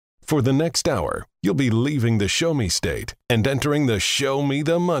For the next hour, you'll be leaving the Show Me state and entering the Show Me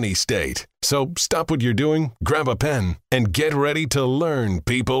the Money state. So stop what you're doing, grab a pen, and get ready to learn,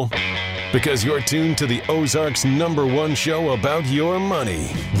 people. Because you're tuned to the Ozarks' #1 show about your money.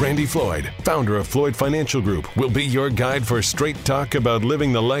 Randy Floyd, founder of Floyd Financial Group, will be your guide for straight talk about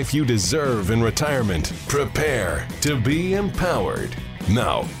living the life you deserve in retirement. Prepare to be empowered.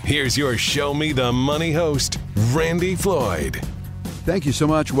 Now, here's your Show Me the Money host, Randy Floyd. Thank you so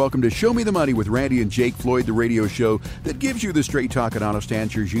much. Welcome to Show Me the Money with Randy and Jake Floyd, the radio show that gives you the straight talk and honest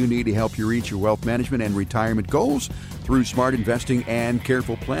answers you need to help you reach your wealth management and retirement goals through smart investing and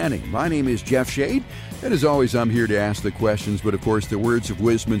careful planning. My name is Jeff Shade, and as always, I'm here to ask the questions, but of course, the words of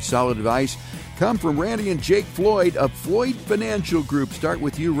wisdom and solid advice come from Randy and Jake Floyd of Floyd Financial Group. Start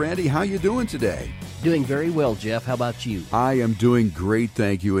with you, Randy. How you doing today? Doing very well, Jeff. How about you? I am doing great,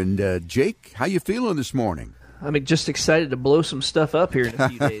 thank you. And Jake, how you feeling this morning? I'm just excited to blow some stuff up here in a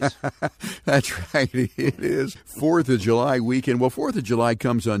few days. That's right. It is 4th of July weekend. Well, 4th of July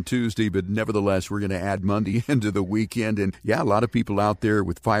comes on Tuesday, but nevertheless, we're going to add Monday into the weekend. And yeah, a lot of people out there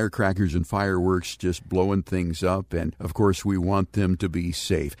with firecrackers and fireworks just blowing things up. And of course, we want them to be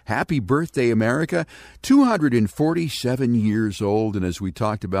safe. Happy birthday, America. 247 years old. And as we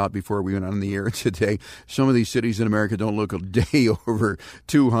talked about before we went on the air today, some of these cities in America don't look a day over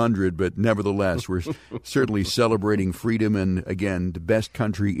 200, but nevertheless, we're certainly celebrating freedom and, again, the best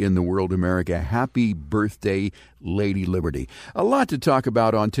country in the world, America. Happy birthday, Lady Liberty. A lot to talk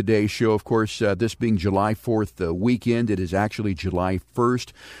about on today's show. Of course, this being July 4th weekend, it is actually July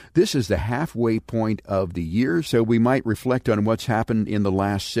 1st. This is the halfway point of the year, so we might reflect on what's happened in the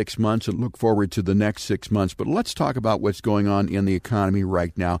last 6 months and look forward to the next 6 months. But let's talk about what's going on in the economy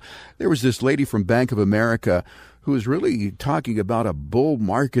right now. There was this lady from Bank of America who is really talking about a bull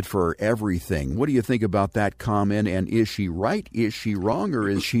market for everything. What do you think about that comment? And is she right? Is she wrong? Or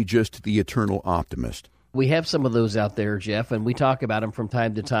is she just the eternal optimist? We have some of those out there, Jeff, and we talk about them from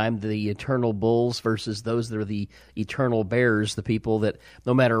time to time, the eternal bulls versus those that are the eternal bears, the people that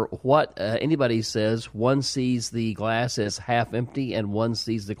no matter what anybody says, one sees the glass as half empty and one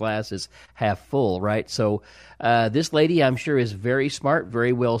sees the glass as half full, right? So this lady, I'm sure, is very smart,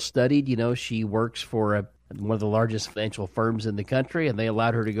 very well studied. You know, she works for one of the largest financial firms in the country, and they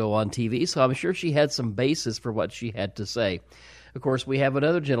allowed her to go on TV. So I'm sure she had some basis for what she had to say. Of course, we have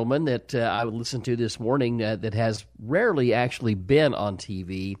another gentleman that I listened to this morning that has rarely actually been on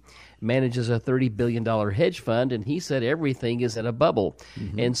TV, manages a $30 billion hedge fund, and he said everything is in a bubble.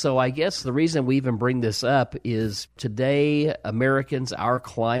 Mm-hmm. And so I guess the reason we even bring this up is today Americans, our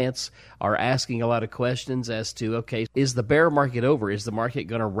clients, are asking a lot of questions as to, okay, is the bear market over? Is the market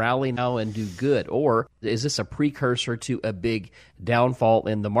going to rally now and do good? Or is this a precursor to a big downfall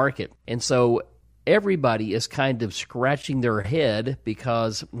in the market? And so everybody is kind of scratching their head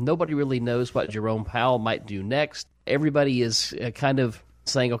because nobody really knows what Jerome Powell might do next. Everybody is kind of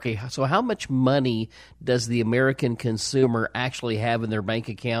saying, okay, so how much money does the American consumer actually have in their bank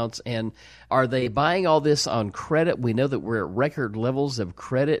accounts? And are they buying all this on credit? We know that we're at record levels of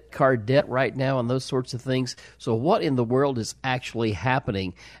credit card debt right now and those sorts of things. So what in the world is actually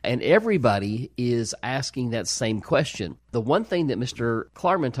happening? And everybody is asking that same question. The one thing that Mr.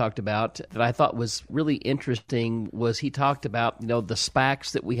 Klarman talked about that I thought was really interesting was he talked about, you know, the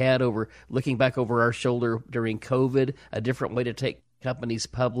SPACs that we had over looking back over our shoulder during COVID, a different way to take companies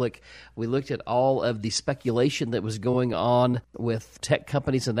public. We looked at all of the speculation that was going on with tech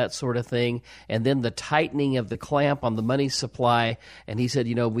companies and that sort of thing, and then the tightening of the clamp on the money supply. And he said,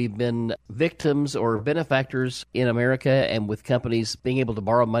 you know, we've been victims or benefactors in America and with companies being able to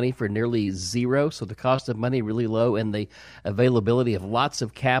borrow money for nearly zero. So the cost of money really low and the availability of lots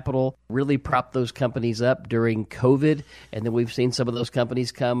of capital really propped those companies up during COVID. And then we've seen some of those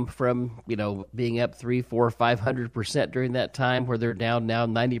companies come from, you know, being up 300, 400, 500% during that time where they're down now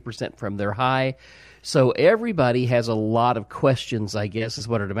 90% from their high. So everybody has a lot of questions, I guess, is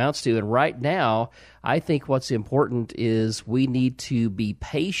what it amounts to. And right now, I think what's important is we need to be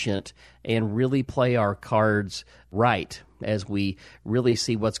patient and really play our cards right as we really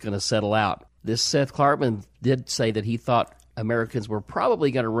see what's going to settle out. This Seth Klarman did say that he thought Americans were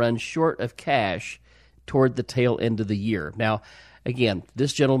probably going to run short of cash toward the tail end of the year. Now, again,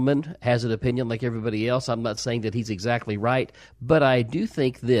 this gentleman has an opinion like everybody else. I'm not saying that he's exactly right, but I do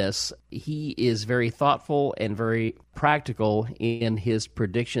think this. He is very thoughtful and very practical in his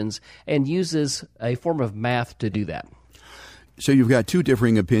predictions and uses a form of math to do that. So you've got two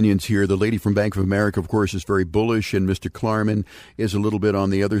differing opinions here. The lady from Bank of America, of course, is very bullish, and Mr. Klarman is a little bit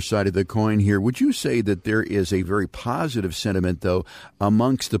on the other side of the coin here. Would you say that there is a very positive sentiment, though,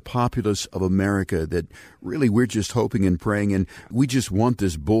 amongst the populace of America that really we're just hoping and praying, and we just want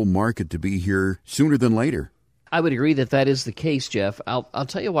this bull market to be here sooner than later? I would agree that that is the case, Jeff. I'll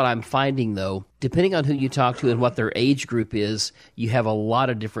tell you what I'm finding, though. Depending on who you talk to and what their age group is, you have a lot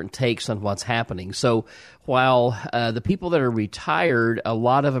of different takes on what's happening. So while the people that are retired, a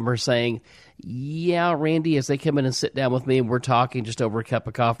lot of them are saying, yeah, Randy, as they come in and sit down with me and we're talking just over a cup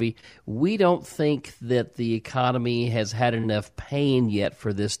of coffee, we don't think that the economy has had enough pain yet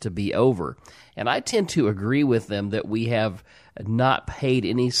for this to be over. And I tend to agree with them that we have not paid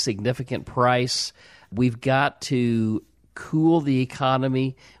any significant price. We've got to cool the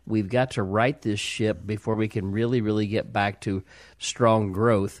economy. We've got to right this ship before we can really get back to strong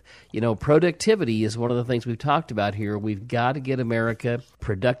growth. You know, productivity is one of the things we've talked about here. We've got to get America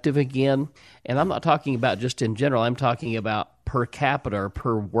productive again. And I'm not talking about just in general. I'm talking about per capita or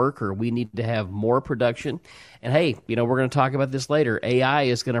per worker. We need to have more production. And hey, you know, we're going to talk about this later. AI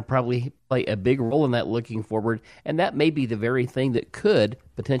is going to probably play a big role in that looking forward, and that may be the very thing that could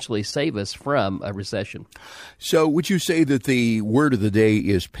potentially save us from a recession. So would you say that the word of the day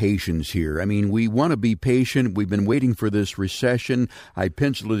is patience here? I mean, we want to be patient. We've been waiting for this recession. I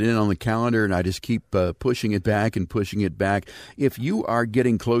penciled it in on the calendar, and I just keep pushing it back and pushing it back. If you are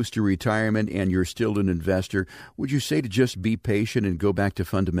getting close to retirement and you're still an investor, would you say to just be patient and go back to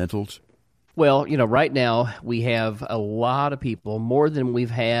fundamentals? Well, you know, right now we have a lot of people, more than we've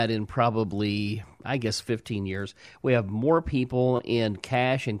had in probably, I guess, 15 years. We have more people in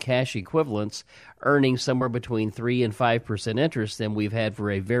cash and cash equivalents earning somewhere between 3 and 5% interest than we've had for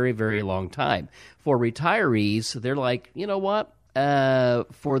a very long time. For retirees, they're like, you know what?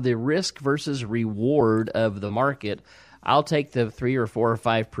 For the risk versus reward of the market, I'll take the 3 or 4 or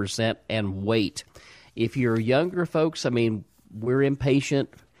 5% and wait. If you're younger folks, I mean, we're impatient.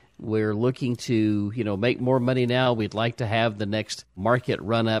 We're looking to, you know, make more money now. We'd like to have the next market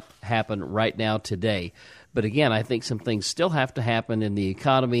run-up happen right now today. But again, I think some things still have to happen in the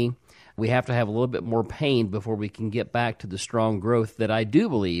economy. We have to have a little bit more pain before we can get back to the strong growth that I do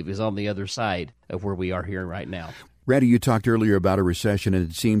believe is on the other side of where we are here right now. Randy, you talked earlier about a recession, and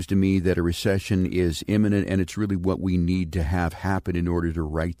it seems to me that a recession is imminent, and it's really what we need to have happen in order to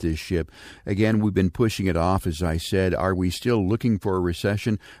right this ship. Again, we've been pushing it off, as I said. Are we still looking for a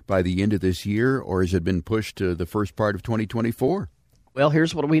recession by the end of this year, or has it been pushed to the first part of 2024? Well,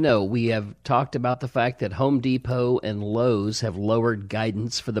 here's what we know. We have talked about the fact that Home Depot and Lowe's have lowered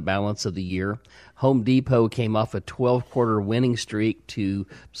guidance for the balance of the year. Home Depot came off a 12-quarter winning streak to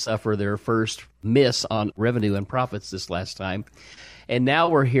suffer their first miss on revenue and profits this last time. And now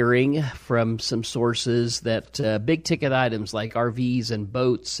we're hearing from some sources that big-ticket items like RVs and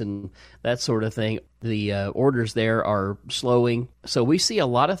boats and that sort of thing, the orders there are slowing. So we see a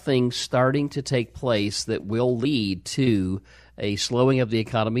lot of things starting to take place that will lead to a slowing of the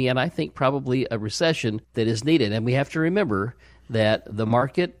economy, and I think probably a recession that is needed. And we have to remember that the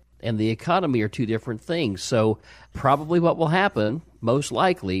market and the economy are two different things. So probably what will happen, most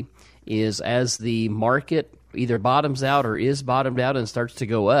likely, is as the market either bottoms out or is bottomed out and starts to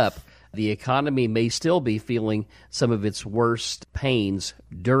go up, the economy may still be feeling some of its worst pains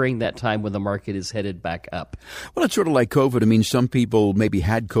during that time when the market is headed back up. Well, it's sort of like COVID. I mean, some people maybe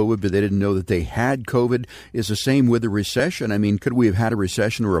had COVID, but they didn't know that they had COVID. Is the same with a recession? I mean, could we have had a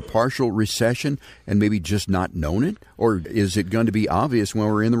recession or a partial recession and maybe just not known it? Or is it going to be obvious when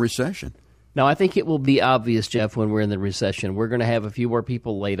we're in the recession? No, I think it will be obvious, Jeff, when we're in the recession. We're going to have a few more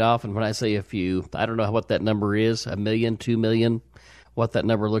people laid off. And when I say a few, I don't know what that number is, 1 million, 2 million. What that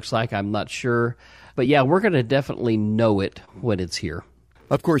number looks like, I'm not sure. But yeah, we're going to definitely know it when it's here.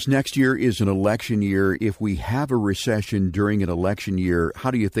 Of course, next year is an election year. If we have a recession during an election year,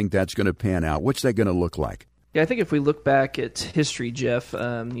 how do you think that's going to pan out? What's that going to look like? Yeah, I think if we look back at history, Jeff,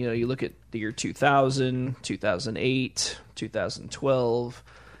 you look at the year 2000, 2008, 2012,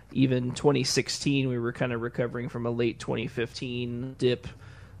 even 2016, we were kind of recovering from a late 2015 dip.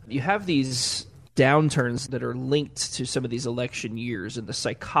 You have these downturns that are linked to some of these election years, and the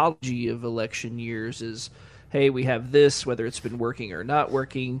psychology of election years is, hey, we have this, whether it's been working or not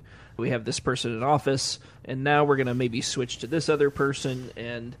working, we have this person in office, and now we're going to maybe switch to this other person.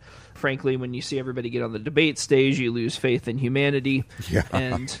 And frankly, when you see everybody get on the debate stage, you lose faith in humanity. Yeah.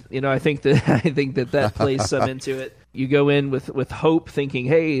 And I think that plays some into it. You go in with hope, thinking,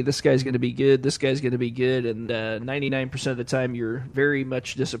 hey, this guy's going to be good, this guy's going to be good, and 99% of the time you're very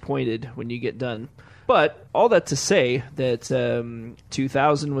much disappointed when you get done. But all that to say that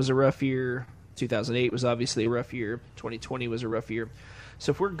 2000 was a rough year, 2008 was obviously a rough year. 2020 was a rough year.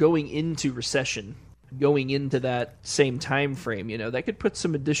 So if we're going into recession, going into that same time frame, that could put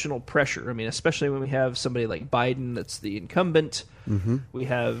some additional pressure. I mean, especially when we have somebody like Biden that's the incumbent. Mm-hmm. We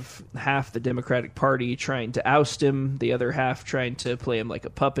have half the Democratic Party trying to oust him, the other half trying to play him like a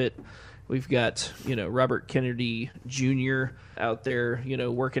puppet. We've got, Robert Kennedy Jr. out there,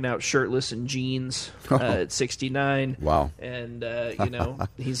 working out shirtless in jeans at 69. Wow. And,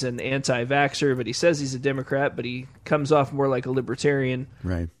 he's an anti-vaxxer, but he says he's a Democrat, but he comes off more like a libertarian.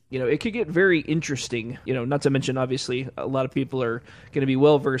 Right. It could get very interesting, not to mention, obviously, a lot of people are going to be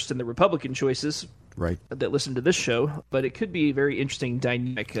well-versed in the Republican choices. Right. That listen to this show, but it could be a very interesting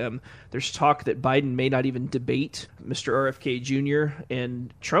dynamic. There's talk that Biden may not even debate Mr. RFK Jr.,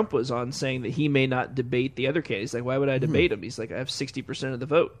 and Trump was on saying that he may not debate the other candidate. He's like, why would I debate him? He's like, I have 60% of the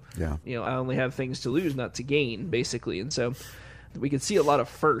vote. Yeah. I only have things to lose, not to gain, basically. And so we could see a lot of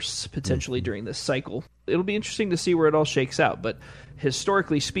firsts potentially during this cycle. It'll be interesting to see where it all shakes out, but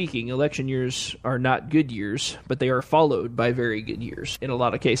historically speaking, election years are not good years, but they are followed by very good years in a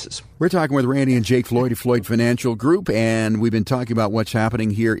lot of cases. We're talking with Randy and Jake Floyd of Floyd Financial Group, and we've been talking about what's happening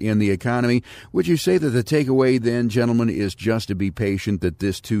here in the economy. Would you say that the takeaway then, gentlemen, is just to be patient, that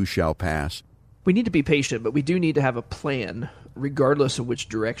this too shall pass? We need to be patient, but we do need to have a plan regardless of which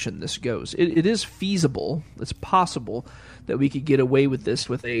direction this goes. It is feasible, it's possible that we could get away with this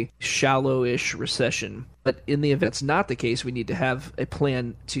with a shallow-ish recession. But in the event it's not the case, we need to have a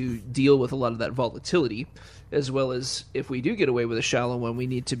plan to deal with a lot of that volatility, as well as if we do get away with a shallow one, we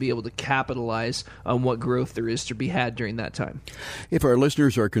need to be able to capitalize on what growth there is to be had during that time. If our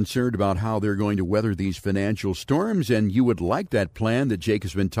listeners are concerned about how they're going to weather these financial storms, and you would like that plan that Jake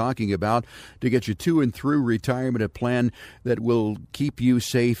has been talking about to get you to and through retirement, a plan that will keep you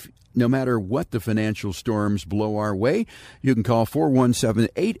safe no matter what the financial storms blow our way, you can call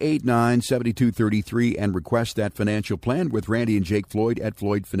 417-889-7233 and request that financial plan with Randy and Jake Floyd at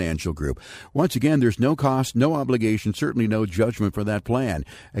Floyd Financial Group. Once again, there's no cost, no obligation, certainly no judgment for that plan.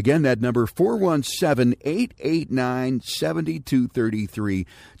 Again, that number, 417-889-7233.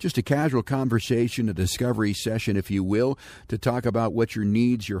 Just a casual conversation, a discovery session, if you will, to talk about what your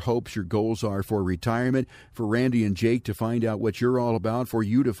needs, your hopes, your goals are for retirement, for Randy and Jake to find out what you're all about, for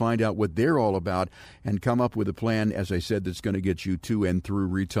you to find out what they're all about, and come up with a plan, as I said, that's going to get you to and through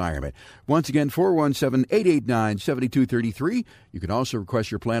retirement. Once again, 417-889-7233. You can also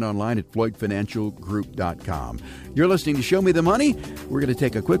request your plan online at floydfinancialgroup.com. You're listening to Show Me the Money. We're going to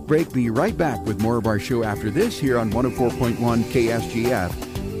take a quick break. Be right back with more of our show after this here on 104.1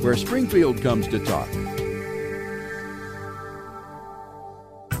 KSGF, where Springfield comes to talk.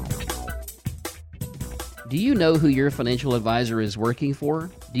 Do you know who your financial advisor is working for?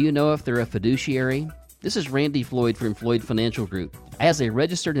 Do you know if they're a fiduciary? This is Randy Floyd from Floyd Financial Group. As a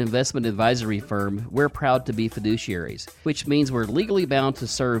registered investment advisory firm, we're proud to be fiduciaries, which means we're legally bound to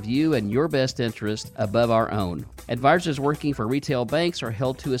serve you and your best interest above our own. Advisors working for retail banks are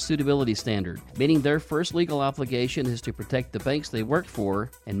held to a suitability standard, meaning their first legal obligation is to protect the banks they work for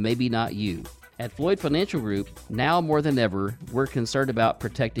and maybe not you. At Floyd Financial Group, now more than ever, we're concerned about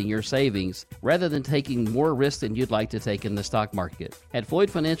protecting your savings rather than taking more risk than you'd like to take in the stock market. At Floyd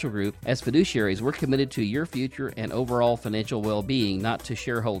Financial Group, as fiduciaries, we're committed to your future and overall financial well-being, not to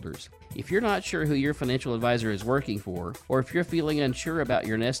shareholders. If you're not sure who your financial advisor is working for, or if you're feeling unsure about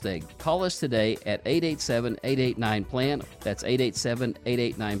your nest egg, call us today at 887-889-PLAN. That's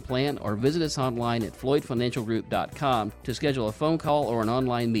 887-889-PLAN, or visit us online at floydfinancialgroup.com to schedule a phone call or an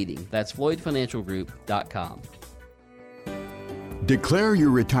online meeting. That's floydfinancialgroup.com. Declare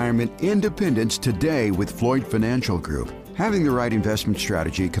your retirement independence today with Floyd Financial Group. Having the right investment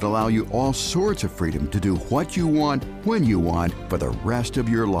strategy could allow you all sorts of freedom to do what you want, when you want, for the rest of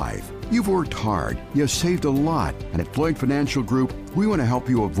your life. You've worked hard, you've saved a lot, and at Floyd Financial Group, we want to help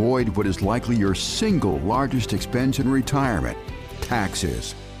you avoid what is likely your single largest expense in retirement: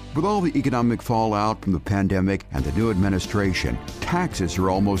 taxes. With all the economic fallout from the pandemic and the new administration, taxes are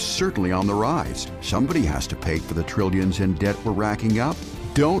almost certainly on the rise. Somebody has to pay for the trillions in debt we're racking up.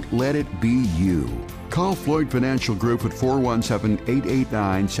 Don't let it be you. Call Floyd Financial Group at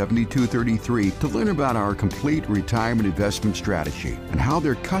 417-889-7233 to learn about our complete retirement investment strategy and how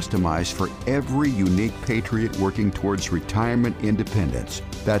they're customized for every unique patriot working towards retirement independence.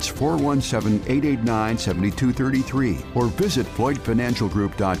 That's 417-889-7233 or visit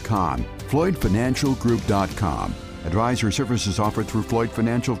floydfinancialgroup.com. floydfinancialgroup.com. Advisory services offered through Floyd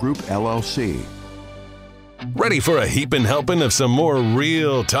Financial Group, LLC. Ready for a heapin' helping of some more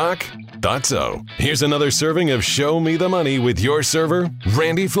real talk? Thought so. Here's another serving of Show Me the Money with your server,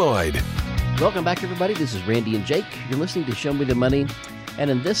 Randy Floyd. Welcome back, everybody. This is Randy and Jake. You're listening to Show Me the Money. And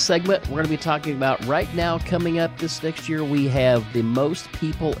in this segment, we're going to be talking about right now, coming up this next year, we have the most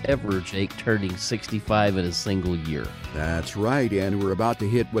people ever, Jake, turning 65 in a single year. That's right, and we're about to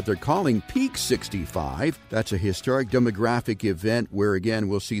hit what they're calling Peak 65. That's a historic demographic event where, again,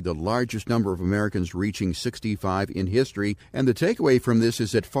 we'll see the largest number of Americans reaching 65 in history. And the takeaway from this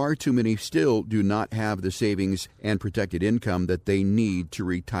is that far too many still do not have the savings and protected income that they need to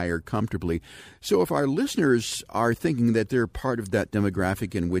retire comfortably. So if our listeners are thinking that they're part of that demographic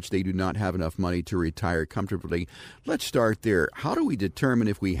in which they do not have enough money to retire comfortably, let's start there. How do we determine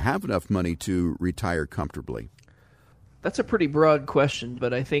if we have enough money to retire comfortably? That's a pretty broad question,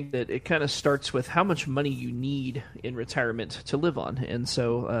 but I think that it kind of starts with how much money you need in retirement to live on. And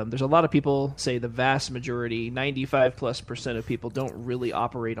so there's a lot of people, say the vast majority, 95+% of people don't really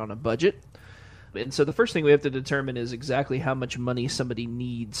operate on a budget. And so the first thing we have to determine is exactly how much money somebody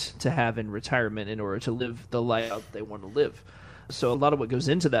needs to have in retirement in order to live the life they want to live. So a lot of what goes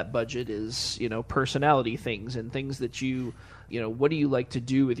into that budget is, personality things and things that what do you like to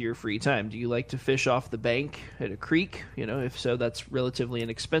do with your free time? Do you like to fish off the bank at a creek? If so, that's relatively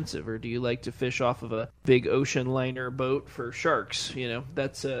inexpensive. Or do you like to fish off of a big ocean liner boat for sharks?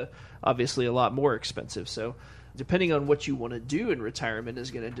 That's obviously a lot more expensive. So depending on what you want to do in retirement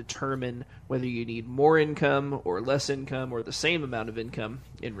is going to determine whether you need more income or less income or the same amount of income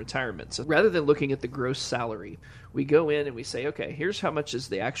in retirement. So rather than looking at the gross salary, we go in and we say, okay, here's how much is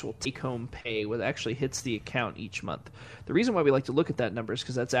the actual take-home pay, what actually hits the account each month. The reason why we like to look at that number is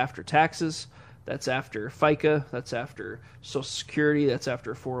because that's after taxes, that's after FICA, that's after Social Security, that's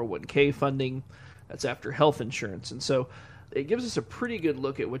after 401k funding, that's after health insurance. And so it gives us a pretty good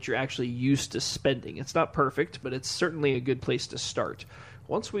look at what you're actually used to spending. It's not perfect, but it's certainly a good place to start.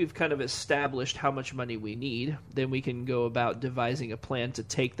 Once we've kind of established how much money we need, then we can go about devising a plan to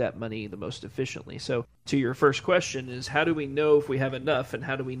take that money the most efficiently. So to your first question is, how do we know if we have enough, and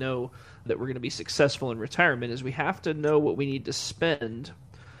how do we know that we're going to be successful in retirement, is we have to know what we need to spend,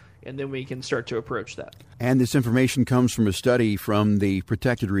 and then we can start to approach that. And this information comes from a study from the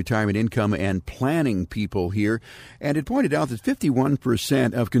Protected Retirement Income and Planning people here. And it pointed out that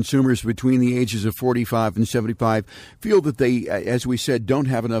 51% of consumers between the ages of 45 and 75 feel that they, as we said, don't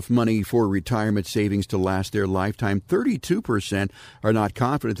have enough money for retirement savings to last their lifetime. 32% are not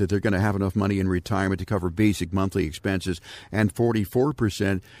confident that they're going to have enough money in retirement to cover basic monthly expenses. And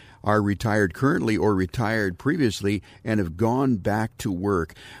 44% are retired currently or retired previously and have gone back to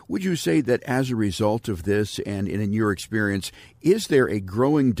work. Would you say that as a result of this, and in your experience, is there a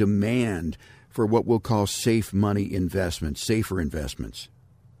growing demand for what we'll call safe money investments, safer investments?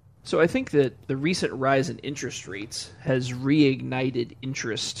 So I think that the recent rise in interest rates has reignited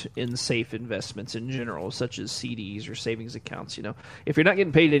interest in safe investments in general, such as CDs or savings accounts. If you're not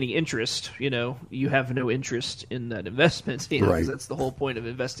getting paid any interest, you have no interest in that investment, Right. because that's the whole point of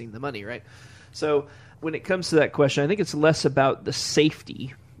investing the money, right? So when it comes to that question, I think it's less about the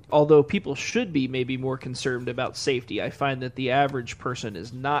safety. Although people should be maybe more concerned about safety, I find that the average person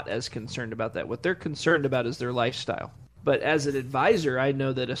is not as concerned about that. What they're concerned about is their lifestyle. But as an advisor, I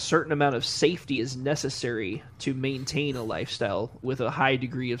know that a certain amount of safety is necessary to maintain a lifestyle with a high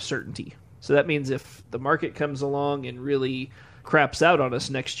degree of certainty. So that means if the market comes along and really craps out on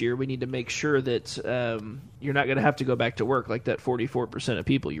us next year, we need to make sure that you're not going to have to go back to work like that 44% of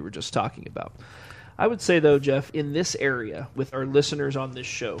people you were just talking about. I would say, though, Jeff, in this area, with our listeners on this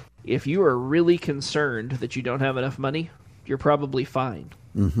show, if you are really concerned that you don't have enough money, you're probably fine.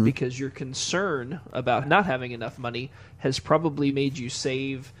 Mm-hmm. Because your concern about not having enough money has probably made you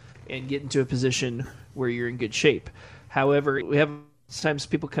save and get into a position where you're in good shape. However, we have sometimes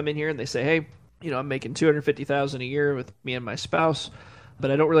people come in here and they say, hey, I'm making $250,000 a year with me and my spouse,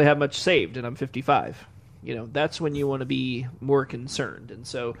 but I don't really have much saved and I'm 55. That's when you want to be more concerned. And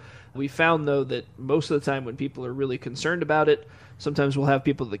so we found, though, that most of the time when people are really concerned about it, sometimes we'll have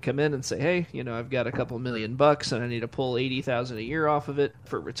people that come in and say, hey, I've got a couple $1,000,000 and I need to pull $80,000 a year off of it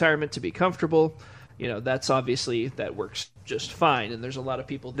for retirement to be comfortable. That's obviously, that works just fine. And there's a lot of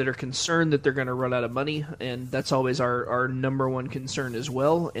people that are concerned that they're going to run out of money. And that's always our number one concern as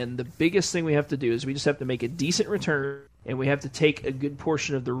well. And the biggest thing we have to do is we just have to make a decent return, and we have to take a good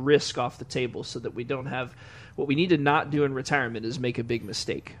portion of the risk off the table so that we don't have, what we need to not do in retirement is make a big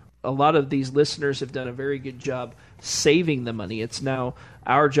mistake. A lot of these listeners have done a very good job saving the money. It's now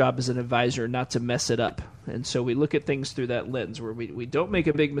our job as an advisor not to mess it up. And so we look at things through that lens where we don't make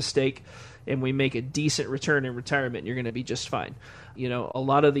a big mistake and we make a decent return in retirement, and you're going to be just fine. A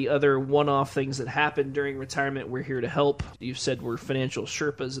lot of the other one-off things that happen during retirement, we're here to help. You've said we're financial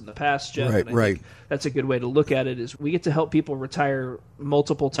Sherpas in the past, Jeff. Right, and I think that's a good way to look at it, is we get to help people retire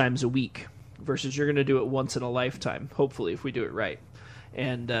multiple times a week versus you're going to do it once in a lifetime, hopefully, if we do it right.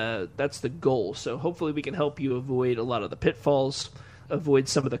 And that's the goal. So hopefully we can help you avoid a lot of the pitfalls, avoid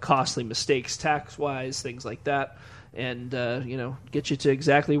some of the costly mistakes tax-wise, things like that, and get you to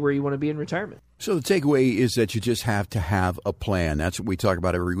exactly where you want to be in retirement. So the takeaway is that you just have to have a plan. That's what we talk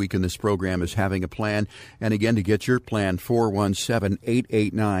about every week in this program, is having a plan. And again, to get your plan,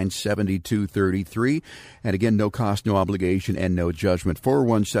 417-889-7233. And again, no cost, no obligation, and no judgment.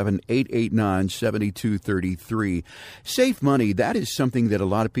 417-889-7233. Safe money, that is something that a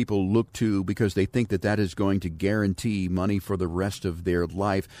lot of people look to because they think that that is going to guarantee money for the rest of their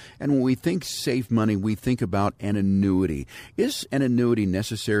life. And when we think safe money, we think about an annuity. Is an annuity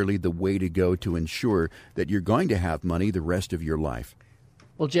necessarily the way to go to ensure that you're going to have money the rest of your life?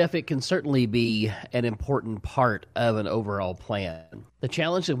 Well, Jeff, it can certainly be an important part of an overall plan. The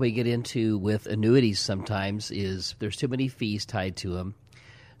challenge that we get into with annuities sometimes is there's too many fees tied to them.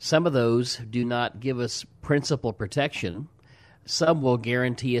 Some of those do not give us principal protection. Some will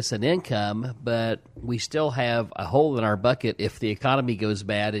guarantee us an income, but we still have a hole in our bucket if the economy goes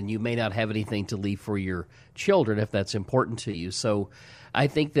bad, and you may not have anything to leave for your children if that's important to you. So I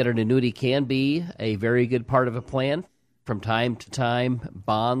think that an annuity can be a very good part of a plan. From time to time,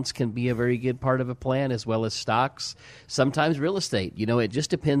 bonds can be a very good part of a plan, as well as stocks, sometimes real estate. It just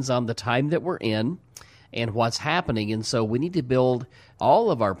depends on the time that we're in and what's happening. And so we need to build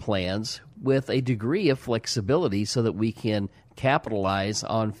all of our plans with a degree of flexibility so that we can capitalize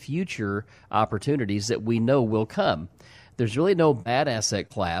on future opportunities that we know will come. There's really no bad asset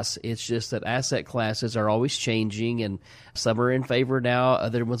class. It's just that asset classes are always changing, and some are in favor now,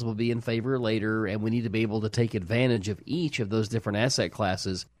 other ones will be in favor later, and we need to be able to take advantage of each of those different asset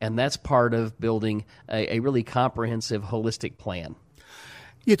classes, and that's part of building a really comprehensive, holistic plan.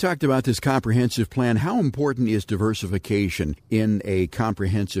 You talked about this comprehensive plan. How important is diversification in a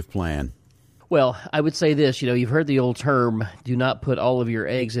comprehensive plan? Well, I would say this, you've heard the old term, do not put all of your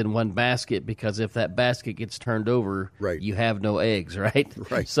eggs in one basket, because if that basket gets turned over, right, you have no eggs, right?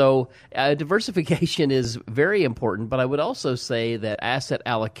 Right. So diversification is very important, but I would also say that asset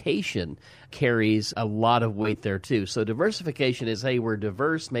allocation carries a lot of weight there too. So diversification is, hey, we're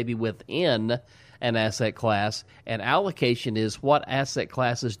diverse maybe within an asset class, and allocation is what asset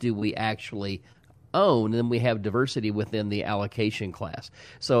classes do we actually own, and then we have diversity within the allocation class.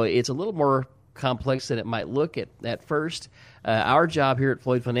 So it's a little more complex than it might look at first. Our job here at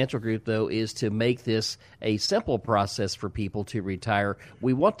Floyd Financial Group, though, is to make this a simple process for people to retire.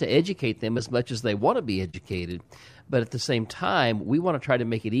 We want to educate them as much as they want to be educated, but at the same time, we want to try to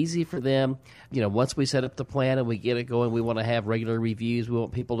make it easy for them. Once we set up the plan and we get it going, we want to have regular reviews. We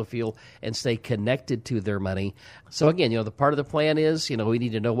want people to feel and stay connected to their money. So again, the part of the plan is, we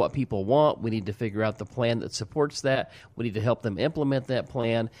need to know what people want. We need to figure out the plan that supports that. We need to help them implement that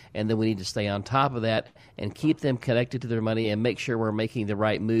plan, and then we need to stay on top of that and keep them connected to their money and make sure we're making the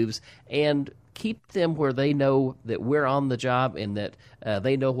right moves and keep them where they know that we're on the job and that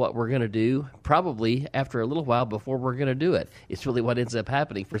they know what we're going to do, probably after a little while before we're going to do it. It's really what ends up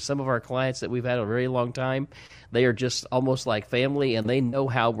happening. For some of our clients that we've had a very long time, they are just almost like family, and they know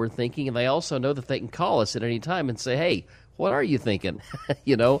how we're thinking, and they also know that they can call us at any time and say, hey, what are you thinking?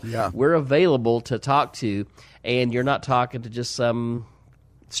 Yeah. We're available to talk to, and you're not talking to just some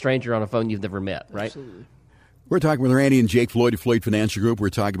stranger on a phone you've never met, right? Absolutely. We're talking with Randy and Jake Floyd of Floyd Financial Group. We're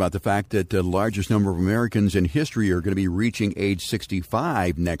talking about the fact that the largest number of Americans in history are going to be reaching age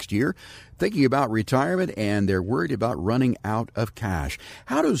 65 next year, thinking about retirement, and they're worried about running out of cash.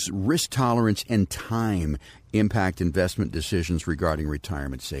 How does risk tolerance and time impact investment decisions regarding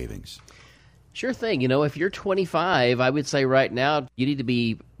retirement savings? Sure thing. If you're 25, I would say right now you need to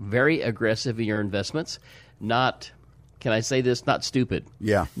be very aggressive in your investments, not, can I say this, not stupid.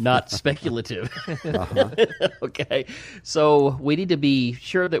 Yeah. Not speculative. Uh-huh. Okay. So we need to be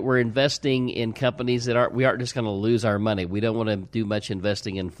sure that we're investing in companies that we aren't just going to lose our money. We don't want to do much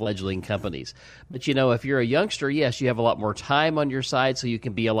investing in fledgling companies. But, if you're a youngster, yes, you have a lot more time on your side, so you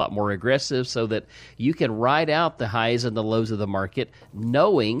can be a lot more aggressive so that you can ride out the highs and the lows of the market,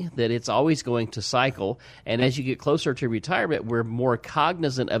 knowing that it's always going to cycle. And as you get closer to retirement, we're more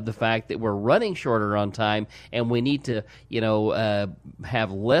cognizant of the fact that we're running shorter on time, and we need to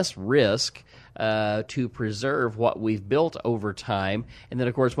have less risk to preserve what we've built over time. And then,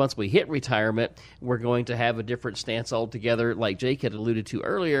 of course, once we hit retirement, we're going to have a different stance altogether. Like Jake had alluded to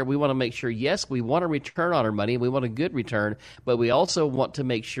earlier, we want to make sure, yes, we want a return on our money, we want a good return, but we also want to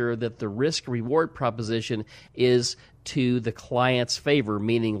make sure that the risk-reward proposition is to the client's favor,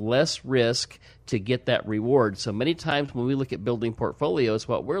 meaning less risk to get that reward. So many times when we look at building portfolios,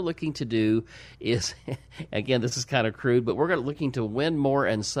 what we're looking to do is, again, this is kind of crude, but we're looking to win more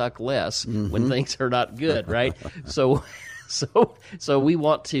and suck less when things are not good, right? So So we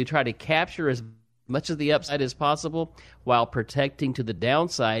want to try to capture as much of the upside as possible while protecting to the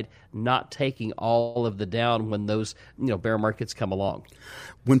downside, not taking all of the down when those bear markets come along.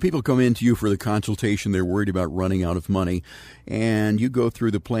 When people come into you for the consultation, they're worried about running out of money, and you go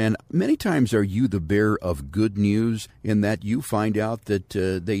through the plan. Many times are you the bearer of good news in that you find out that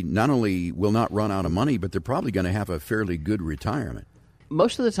they not only will not run out of money, but they're probably going to have a fairly good retirement?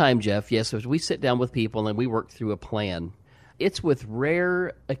 Most of the time, Jeff, yes, as we sit down with people and we work through a plan, it's with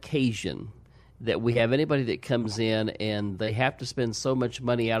rare occasion that we have anybody that comes in and they have to spend so much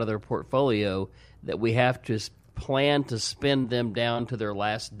money out of their portfolio that we have to plan to spend them down to their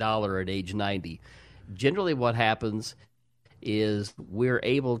last dollar at age 90. Generally what happens is we're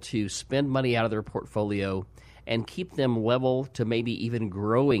able to spend money out of their portfolio and keep them level to maybe even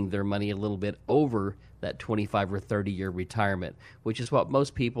growing their money a little bit over that 25 or 30-year retirement, which is what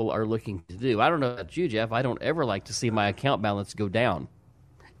most people are looking to do. I don't know about you, Jeff. I don't ever like to see my account balance go down.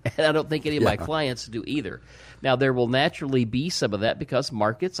 And I don't think any of my clients do either. Now, there will naturally be some of that because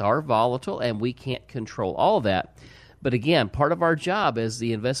markets are volatile and we can't control all that. But again, part of our job as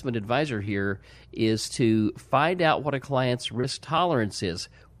the investment advisor here is to find out what a client's risk tolerance is.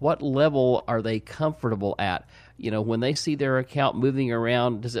 What level are they comfortable at? When they see their account moving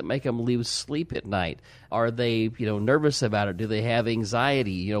around, does it make them lose sleep at night? Are they, nervous about it? Do they have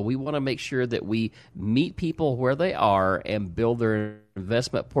anxiety? We want to make sure that we meet people where they are and build their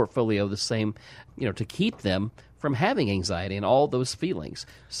investment portfolio the same, to keep them from having anxiety and all those feelings.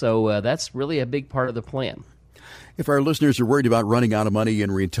 So that's really a big part of the plan. If our listeners are worried about running out of money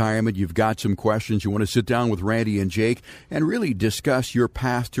in retirement, you've got some questions, you want to sit down with Randy and Jake and really discuss your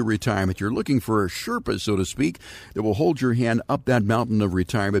path to retirement. You're looking for a Sherpa, so to speak, that will hold your hand up that mountain of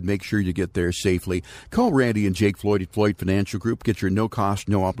retirement, make sure you get there safely. Call Randy and Jake Floyd at Floyd Financial Group. Get your no-cost,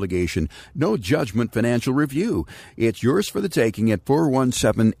 no-obligation, no-judgment financial review. It's yours for the taking at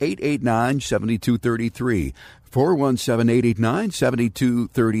 417-889-7233.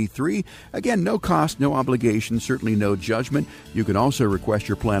 417-889-7233. Again, no cost, no obligation, certainly no judgment. You can also request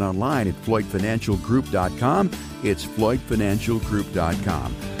your plan online at floydfinancialgroup.com. It's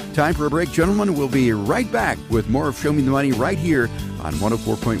floydfinancialgroup.com. Time for a break, gentlemen. We'll be right back with more of Show Me the Money right here on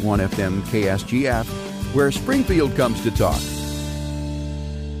 104.1 FM KSGF, where Springfield comes to talk.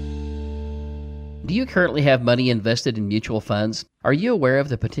 Do you currently have money invested in mutual funds? Are you aware of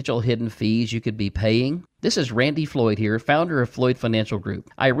the potential hidden fees you could be paying? This is Randy Floyd here, founder of Floyd Financial Group.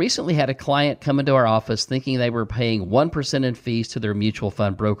 I recently had a client come into our office thinking they were paying 1% in fees to their mutual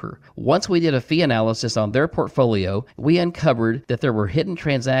fund broker. Once we did a fee analysis on their portfolio, we uncovered that there were hidden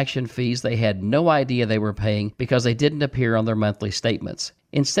transaction fees they had no idea they were paying because they didn't appear on their monthly statements.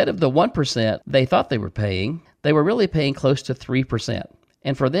 Instead of the 1% they thought they were paying, they were really paying close to 3%.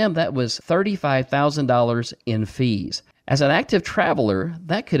 And for them, that was $35,000 in fees. As an active traveler,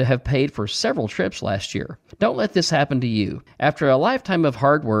 that could have paid for several trips last year. Don't let this happen to you. After a lifetime of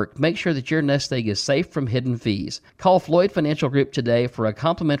hard work, make sure that your nest egg is safe from hidden fees. Call Floyd Financial Group today for a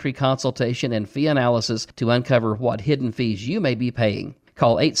complimentary consultation and fee analysis to uncover what hidden fees you may be paying.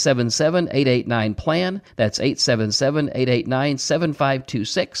 Call 877-889-PLAN, that's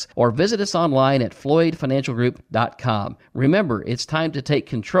 877-889-7526, or visit us online at floydfinancialgroup.com. Remember, it's time to take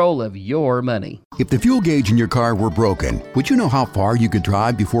control of your money. If the fuel gauge in your car were broken, would you know how far you could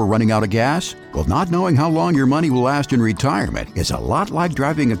drive before running out of gas? Well, not knowing how long your money will last in retirement is a lot like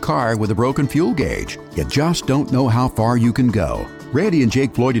driving a car with a broken fuel gauge. You just don't know how far you can go. Randy and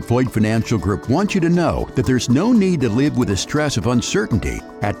Jake Floyd at Floyd Financial Group want you to know that there's no need to live with the stress of uncertainty.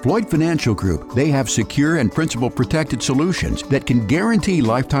 At Floyd Financial Group, they have secure and principal-protected solutions that can guarantee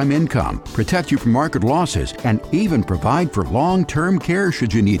lifetime income, protect you from market losses, and even provide for long-term care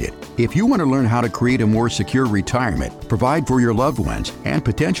should you need it. If you want to learn how to create a more secure retirement, provide for your loved ones, and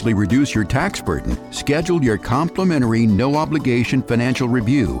potentially reduce your tax burden, schedule your complimentary no-obligation financial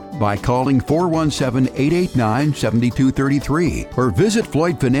review by calling 417-889-7233 or visit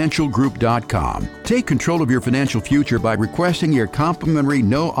floydfinancialgroup.com. Take control of your financial future by requesting your complimentary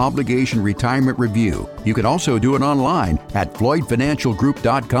no-obligation retirement review. You can also do it online at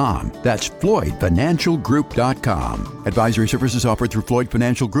floydfinancialgroup.com. That's floydfinancialgroup.com. Advisory services offered through Floyd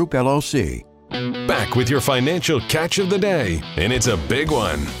Financial Group, LLC. Back with your financial catch of the day, and it's a big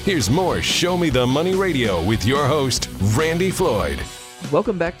one. Here's more Show Me the Money Radio with your host, Randy Floyd.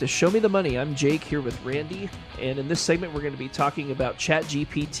 Welcome back to Show Me the Money. I'm Jake here with Randy, and in this segment we're going to be talking about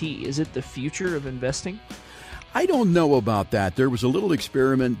ChatGPT. Is it the future of investing? I don't know about that. There was a little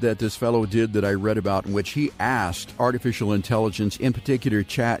experiment that this fellow did that I read about in which he asked artificial intelligence, in particular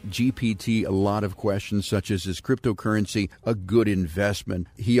ChatGPT, a lot of questions such as, is cryptocurrency a good investment?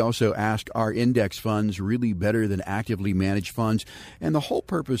 He also asked, are index funds really better than actively managed funds? And the whole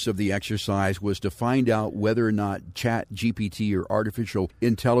purpose of the exercise was to find out whether or not ChatGPT or artificial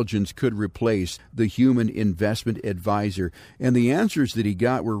intelligence could replace the human investment advisor. And the answers that he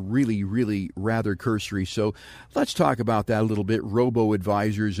got were really, really rather cursory. So let's talk about that a little bit,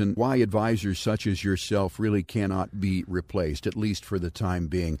 robo-advisors, and why advisors such as yourself really cannot be replaced, at least for the time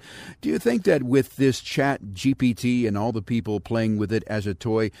being. Do you think that with this ChatGPT and all the people playing with it as a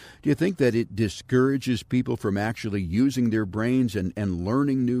toy, do you think that it discourages people from actually using their brains and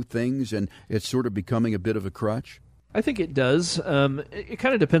learning new things, and it's sort of becoming a bit of a crutch? I think it does. It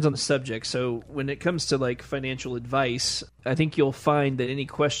kind of depends on the subject. So when it comes to like financial advice, I think you'll find that any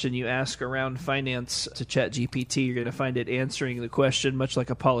question you ask around finance to ChatGPT, you're going to find it answering the question much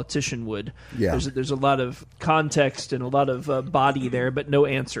like a politician would. Yeah. There's a lot of context and a lot of body there, but no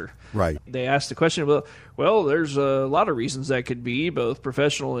answer. Right. They ask the question, well, there's a lot of reasons that could be, both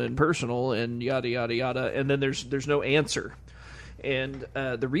professional and personal, and yada, yada, yada, and then there's no answer. And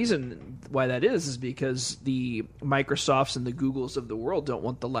the reason why that is because the Microsofts and the Googles of the world don't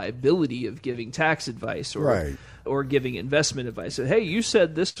want the liability of giving tax advice or giving investment advice. So, hey, you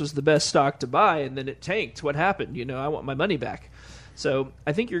said this was the best stock to buy, and then it tanked. What happened? I want my money back. So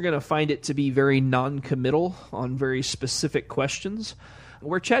I think you're going to find it to be very non-committal on very specific questions.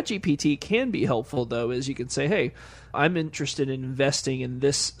 Where ChatGPT can be helpful, though, is you can say, hey, I'm interested in investing in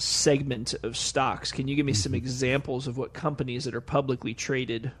this segment of stocks. Can you give me some examples of what companies that are publicly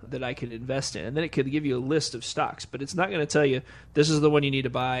traded that I could invest in? And then it could give you a list of stocks, but it's not going to tell you this is the one you need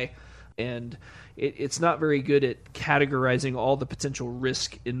to buy. And it's not very good at categorizing all the potential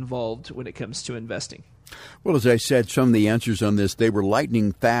risk involved when it comes to investing. Well, as I said, some of the answers on this, they were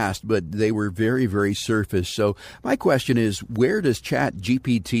lightning fast, but they were very, very surface. So my question is, where does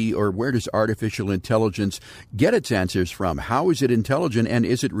ChatGPT or where does artificial intelligence get its answers from? How is it intelligent, and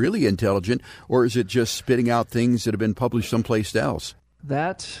is it really intelligent, or is it just spitting out things that have been published someplace else?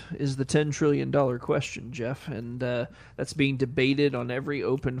 That is the $10 trillion question, Jeff, and that's being debated on every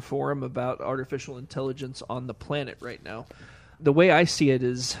open forum about artificial intelligence on the planet right now. The way I see it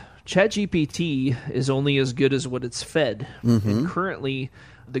is ChatGPT is only as good as what it's fed. Mm-hmm. And currently,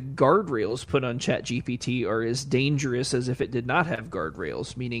 the guardrails put on ChatGPT are as dangerous as if it did not have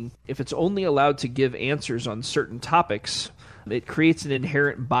guardrails, meaning if it's only allowed to give answers on certain topics, it creates an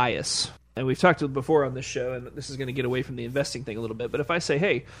inherent bias. And we've talked before on this show, and this is going to get away from the investing thing a little bit, but if I say,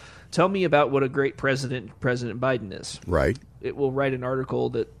 hey, tell me about what a great President Biden is. Right. It will write an article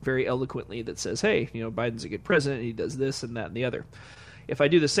that very eloquently that says, hey, Biden's a good president, he does this and that and the other. If I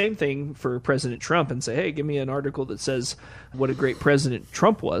do the same thing for President Trump and say, hey, give me an article that says what a great President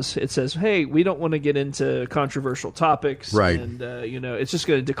Trump was, it says, hey, we don't want to get into controversial topics. Right. And, it's just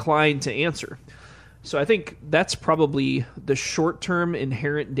going to decline to answer. So I think that's probably the short-term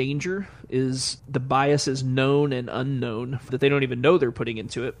inherent danger, is the bias is known and unknown that they don't even know they're putting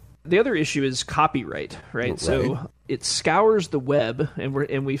into it. The other issue is copyright, right? So it scours the web,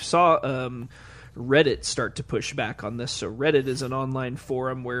 and we saw Reddit start to push back on this. So Reddit is an online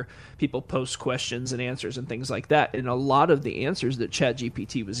forum where people post questions and answers and things like that. And a lot of the answers that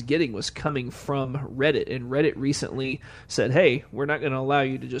ChatGPT was getting was coming from Reddit. And Reddit recently said, hey, we're not going to allow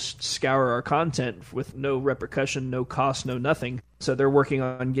you to just scour our content with no repercussion, no cost, no nothing. So they're working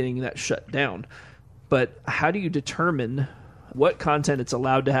on getting that shut down. But how do you determine what content it's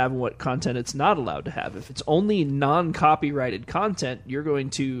allowed to have and what content it's not allowed to have? If it's only non-copyrighted content, you're going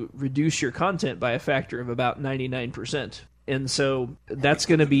to reduce your content by a factor of about 99%. And so that's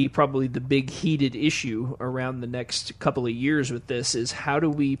going to be probably the big heated issue around the next couple of years with this, is how do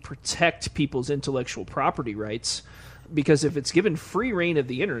we protect people's intellectual property rights? Because if it's given free reign of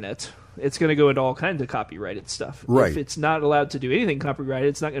the internet, it's going to go into all kinds of copyrighted stuff. Right. If it's not allowed to do anything copyrighted,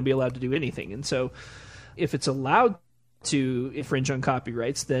 it's not going to be allowed to do anything. And so if it's allowed to infringe on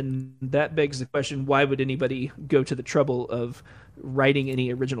copyrights, then that begs the question, why would anybody go to the trouble of writing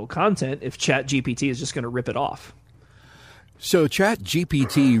any original content if ChatGPT is just going to rip it off? So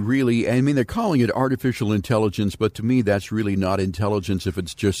ChatGPT really, they're calling it artificial intelligence, but to me that's really not intelligence if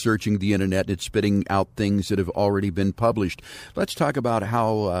it's just searching the internet, it's spitting out things that have already been published. Let's talk about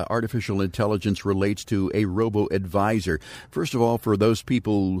how artificial intelligence relates to a robo-advisor. First of all, for those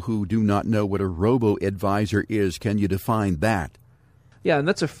people who do not know what a robo-advisor is, can you define that? Yeah, and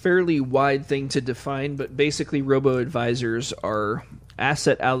that's a fairly wide thing to define, but basically robo-advisors are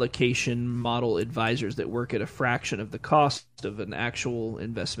asset allocation model advisors that work at a fraction of the cost of an actual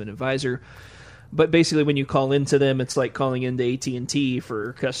investment advisor. But basically, when you call into them, it's like calling into AT&T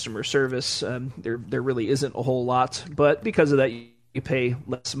for customer service. There really isn't a whole lot, but because of that, you pay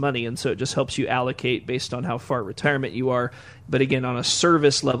less money, and so it just helps you allocate based on how far retirement you are. But again, on a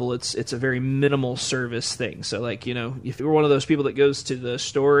service level, it's a very minimal service thing. So like, if you're one of those people that goes to the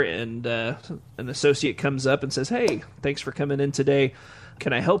store and an associate comes up and says, "Hey, thanks for coming in today.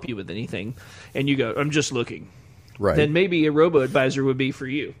 Can I help you with anything?" And you go, "I'm just looking." Right. Then maybe a robo-advisor would be for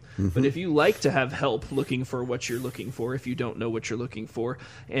you. But if you like to have help looking for what you're looking for, if you don't know what you're looking for,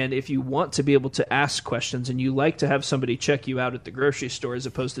 and if you want to be able to ask questions and you like to have somebody check you out at the grocery store as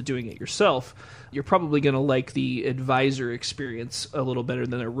opposed to doing it yourself, you're probably going to like the advisor experience a little better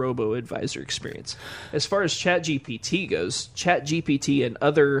than a robo-advisor experience. As far as ChatGPT goes, ChatGPT and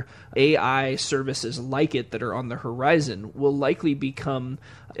other AI services like it that are on the horizon will likely become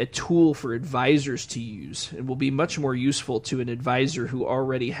a tool for advisors to use and will be much more useful to an advisor who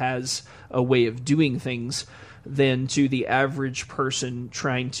already has a way of doing things than to the average person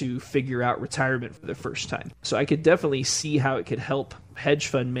trying to figure out retirement for the first time. So I could definitely see how it could help hedge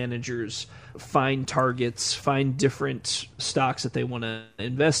fund managers find targets, find different stocks that they want to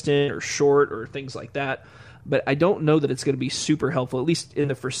invest in or short or things like that. But I don't know that it's going to be super helpful, at least in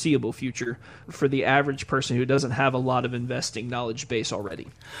the foreseeable future, for the average person who doesn't have a lot of investing knowledge base already.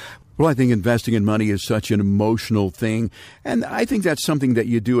 Well, I think investing in money is such an emotional thing, and I think that's something that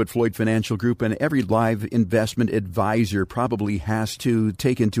you do at Floyd Financial Group, and every live investment advisor probably has to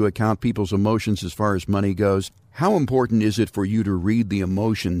take into account people's emotions as far as money goes. How important is it for you to read the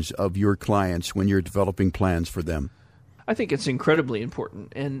emotions of your clients when you're developing plans for them? I think it's incredibly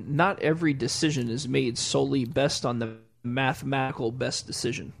important, and not every decision is made solely based on the mathematical best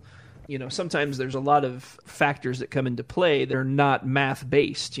decision. Sometimes there's a lot of factors that come into play that are not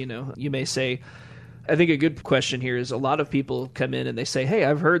math-based. You may say, I think a good question here is a lot of people come in and they say, "Hey,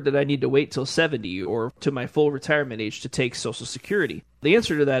 I've heard that I need to wait till 70 or to my full retirement age to take Social Security." The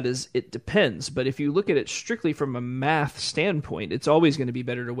answer to that is it depends. But if you look at it strictly from a math standpoint, it's always going to be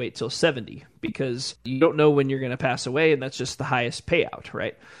better to wait till 70 because you don't know when you're going to pass away, and that's just the highest payout,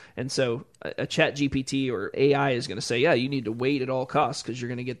 right? And so a ChatGPT or AI is going to say, yeah, you need to wait at all costs because you're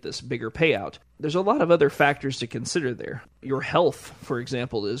going to get this bigger payout. There's a lot of other factors to consider there. Your health, for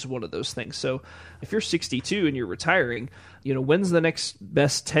example, is one of those things. So if you're 62 and you're retiring, when's the next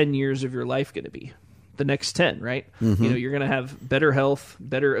best 10 years of your life going to be? The next 10, right? You're going to have better health,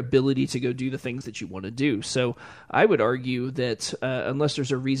 better ability to go do the things that you want to do. So I would argue that unless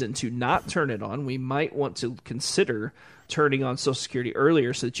there's a reason to not turn it on, we might want to consider turning on Social Security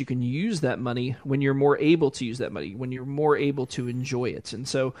earlier so that you can use that money when you're more able to use that money, when you're more able to enjoy it. And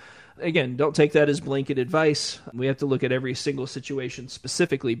so, again, don't take that as blanket advice. We have to look at every single situation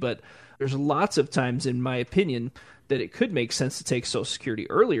specifically, but there's lots of times, in my opinion, that it could make sense to take Social Security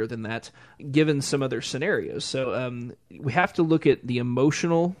earlier than that, given some other scenarios. So we have to look at the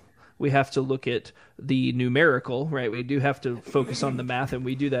emotional. We have to look at the numerical, right? We do have to focus on the math, and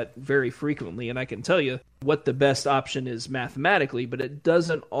we do that very frequently. And I can tell you what the best option is mathematically, but it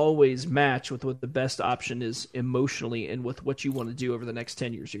doesn't always match with what the best option is emotionally and with what you want to do over the next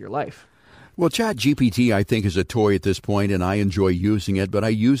 10 years of your life. Well, ChatGPT, I think, is a toy at this point, and I enjoy using it, but I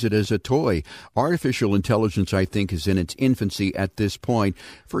use it as a toy. Artificial intelligence, I think, is in its infancy at this point.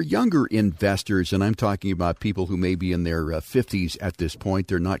 For younger investors, and I'm talking about people who may be in their 50s at this point,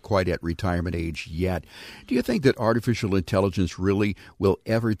 they're not quite at retirement age yet. Do you think that artificial intelligence really will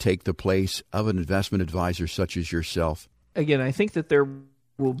ever take the place of an investment advisor such as yourself? Again, I think that there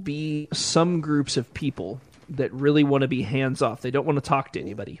will be some groups of people that really want to be hands-off. They don't want to talk to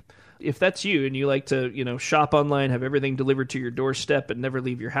anybody. If that's you and you like to, shop online, have everything delivered to your doorstep and never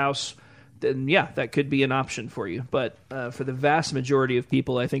leave your house, then yeah, that could be an option for you. But for the vast majority of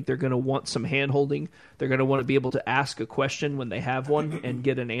people, I think they're going to want some hand-holding. They're going to want to be able to ask a question when they have one and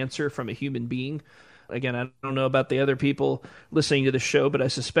get an answer from a human being. Again, I don't know about the other people listening to the show, but I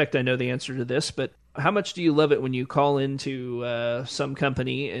suspect I know the answer to this. But how much do you love it when you call into some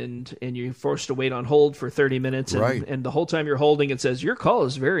company and you're forced to wait on hold for 30 minutes and, right. and the whole time you're holding it says, your call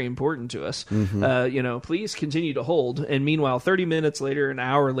is very important to us. Please continue to hold. And meanwhile, 30 minutes later, an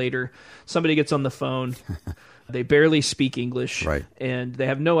hour later, somebody gets on the phone. They barely speak English, right. And they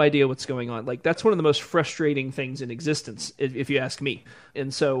have no idea what's going on. Like, that's one of the most frustrating things in existence, if you ask me.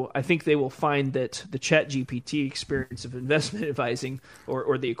 And so I think they will find that the ChatGPT experience of investment advising,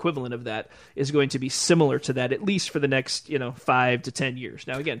 or the equivalent of that, is going to be similar to that, at least for the next 5 to 10 years.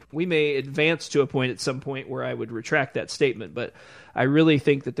 Now, again, we may advance to a point at some point where I would retract that statement, but I really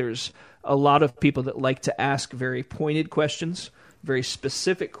think that there's a lot of people that like to ask very pointed questions, very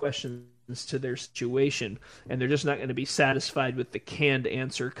specific questions to their situation, and they're just not going to be satisfied with the canned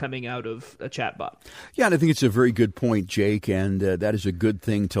answer coming out of a chatbot. Yeah, and I think it's a very good point, Jake, and that is a good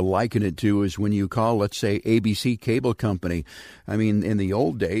thing to liken it to is when you call, let's say, ABC Cable Company. I mean, in the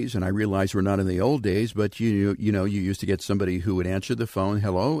old days, and I realize we're not in the old days, but you used to get somebody who would answer the phone,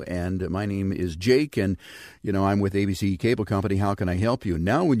 hello, and my name is Jake, and, I'm with ABC Cable Company, how can I help you?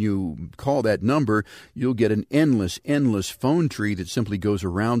 Now when you call that number, you'll get an endless phone tree that simply goes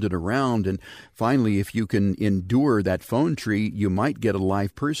around and around, and finally, if you can endure that phone tree, you might get a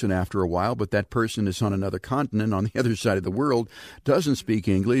live person after a while, but that person is on another continent, on the other side of the world, doesn't speak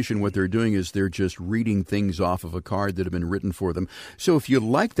English, and what they're doing is they're just reading things off of a card that have been written for them. So if you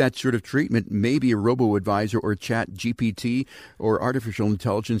like that sort of treatment, maybe a robo-advisor or chat GPT or artificial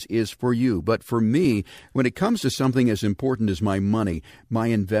intelligence is for you. But for me, when it comes to something as important as my money, my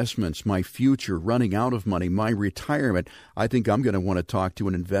investments, my future, running out of money, my retirement, I think I'm going to want to talk to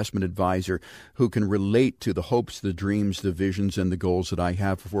an investment advisor who can relate to the hopes, the dreams, the visions, and the goals that I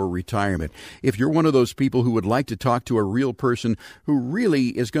have for retirement. If you're one of those people who would like to talk to a real person who really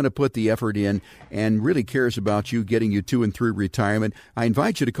is going to put the effort in and really cares about you, getting you to and through retirement, I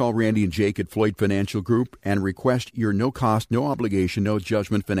invite you to call Randy and Jake at Floyd Financial Group and request your no-cost, no obligation, no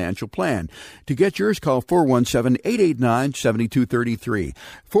judgment financial plan. To get yours, call 417-889-7233.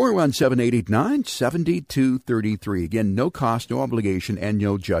 417-889-7233. Again, no cost, no obligation, and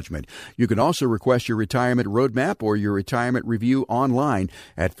no judgment. You can also request your retirement roadmap or your retirement review online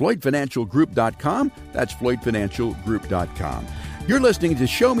at FloydFinancialGroup.com. That's FloydFinancialGroup.com. You're listening to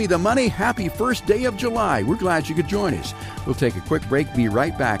Show Me the Money. Happy first day of July. We're glad you could join us. We'll take a quick break, be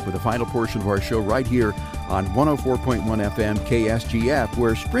right back with the final portion of our show right here on 104.1 FM KSGF,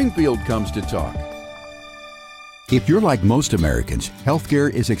 where Springfield comes to talk. If you're like most Americans,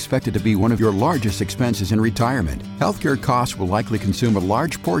 healthcare is expected to be one of your largest expenses in retirement. Healthcare costs will likely consume a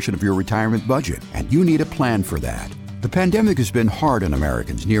large portion of your retirement budget, and you need a plan for that. The pandemic has been hard on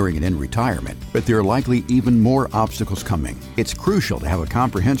Americans nearing and in retirement, but there are likely even more obstacles coming. It's crucial to have a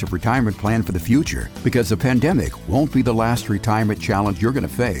comprehensive retirement plan for the future because the pandemic won't be the last retirement challenge you're going to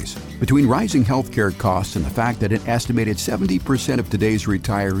face. Between rising healthcare costs and the fact that an estimated 70% of today's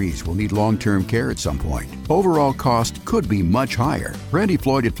retirees will need long-term care at some point, overall cost could be much higher. Randy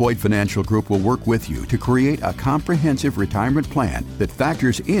Floyd at Floyd Financial Group will work with you to create a comprehensive retirement plan that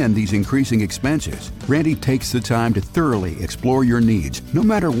factors in these increasing expenses. Randy takes the time to thoroughly explore your needs, no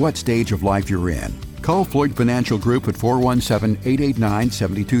matter what stage of life you're in. Call Floyd Financial Group at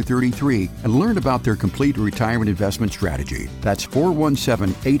 417-889-7233 and learn about their complete retirement investment strategy. That's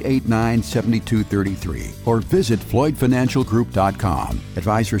 417-889-7233. Or visit FloydFinancialGroup.com.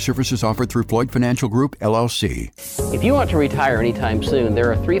 Advisor services offered through Floyd Financial Group, LLC. If you want to retire anytime soon, there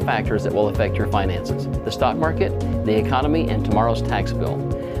are 3 factors that will affect your finances: the stock market, the economy, and tomorrow's tax bill.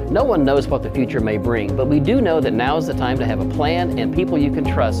 No one knows what the future may bring, but we do know that now is the time to have a plan and people you can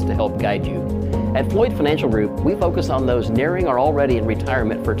trust to help guide you. At Floyd Financial Group, we focus on those nearing or already in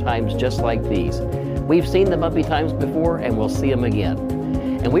retirement for times just like these. We've seen the bumpy times before and we'll see them again.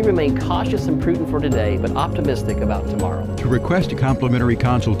 And we remain cautious and prudent for today, but optimistic about tomorrow. To request a complimentary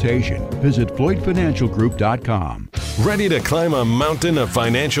consultation, visit FloydFinancialGroup.com. Ready to climb a mountain of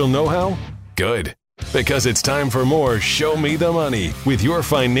financial know-how? Good. Because it's time for more Show Me the Money with your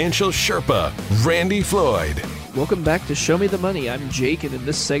financial Sherpa, Randy Floyd. Welcome back to Show Me the Money. I'm Jake, and in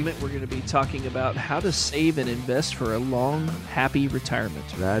this segment, we're going to be talking about how to save and invest for a long, happy retirement.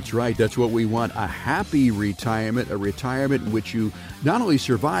 That's right. That's what we want. A happy retirement, a retirement in which you not only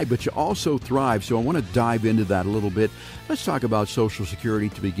survive, but you also thrive. So I want to dive into that a little bit. Let's talk about Social Security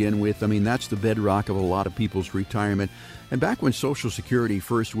to begin with. I mean, that's the bedrock of a lot of people's retirement. And back when Social Security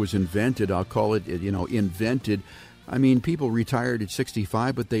first was invented, I'll call it, invented, I mean, people retired at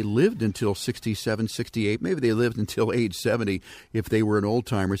 65, but they lived until 67, 68. Maybe they lived until age 70 if they were an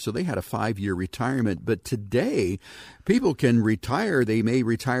old-timer, so they had a 5-year retirement. But today, people can retire. They may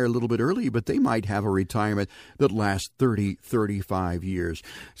retire a little bit early, but they might have a retirement that lasts 30, 35 years.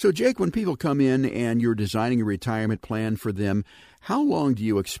 So, Jake, when people come in and you're designing a retirement plan for them, how long do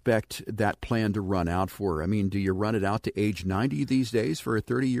you expect that plan to run out for? I mean, do you run it out to age 90 these days for a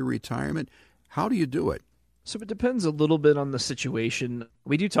 30-year retirement? How do you do it? So it depends a little bit on the situation.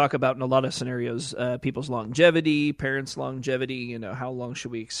 We do talk about in a lot of scenarios people's longevity, parents' longevity, how long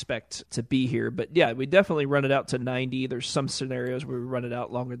should we expect to be here. But yeah, we definitely run it out to 90. There's some scenarios where we run it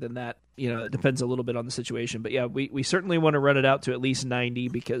out longer than that. It depends a little bit on the situation. But yeah, we certainly want to run it out to at least 90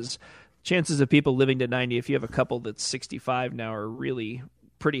 because chances of people living to 90, if you have a couple that's 65 now, are really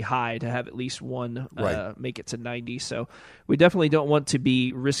pretty high to have at least one make it to 90. So we definitely don't want to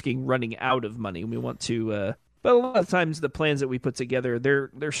be risking running out of money. We want to But a lot of times the plans that we put together,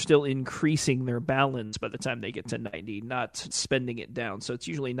 they're still increasing their balance by the time they get to 90, not spending it down. So it's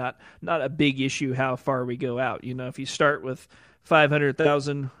usually not a big issue how far we go out. If you start with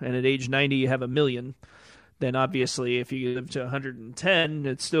 500,000 and at age 90 you have $1 million, then obviously if you live to 110,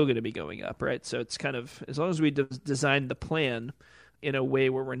 it's still going to be going up, right? So it's kind of, as long as we design the plan in a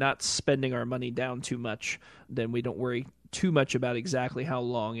way where we're not spending our money down too much, then we don't worry too much about exactly how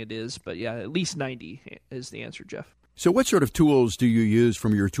long it is. But yeah, at least 90 is the answer, Jeff. So what sort of tools do you use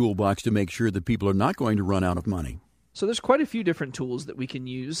from your toolbox to make sure that people are not going to run out of money? So there's quite a few different tools that we can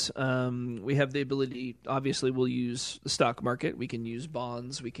use. We have the ability, obviously we'll use the stock market, we can use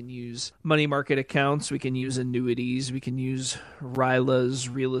bonds, we can use money market accounts, we can use annuities, we can use RILAs,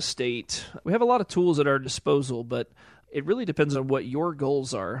 real estate. We have a lot of tools at our disposal, but it really depends on what your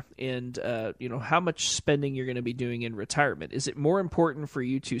goals are and how much spending you're going to be doing in retirement. Is it more important for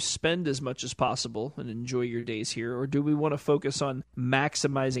you to spend as much as possible and enjoy your days here, or do we want to focus on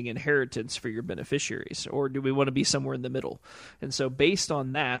maximizing inheritance for your beneficiaries, or do we want to be somewhere in the middle? And so based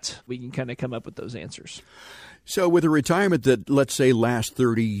on that, we can kind of come up with those answers. So with a retirement that, let's say, lasts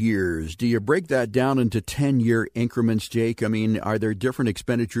 30 years, do you break that down into 10-year increments, Jake? I mean, are there different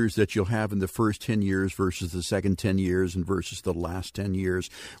expenditures that you'll have in the first 10 years versus the second 10 years and versus the last 10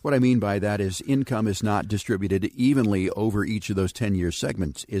 years? What I mean by that is income is not distributed evenly over each of those 10-year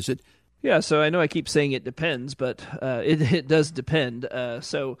segments, is it? Yeah, so I know I keep saying it depends, but it does depend.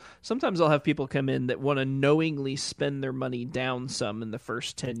 So sometimes I'll have people come in that want to knowingly spend their money down some in the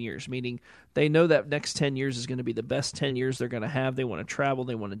first 10 years, meaning they know that next 10 years is going to be the best 10 years they're going to have. They want to travel,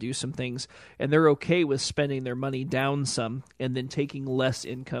 they want to do some things, and they're okay with spending their money down some and then taking less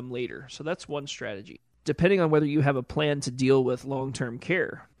income later. So that's one strategy. Depending on whether you have a plan to deal with long-term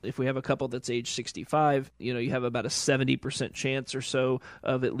care. If we have a couple that's age 65, you have about a 70% chance or so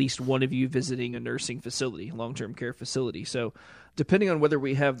of at least one of you visiting a nursing facility, long-term care facility. So depending on whether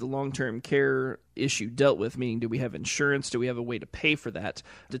we have the long-term care issue dealt with, meaning do we have insurance, do we have a way to pay for that,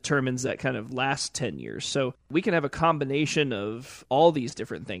 determines that kind of last 10 years. So we can have a combination of all these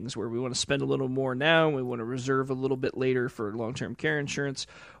different things where we want to spend a little more now, we want to reserve a little bit later for long-term care insurance,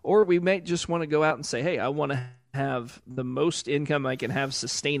 or we might just want to go out and say, hey, I want to have the most income I can have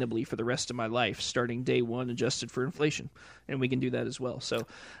sustainably for the rest of my life, starting day one, adjusted for inflation. And we can do that as well. So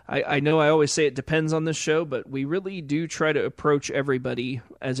I know I always say it depends on this show, but we really do try to approach everybody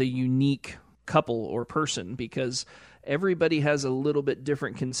as a unique couple or person because everybody has a little bit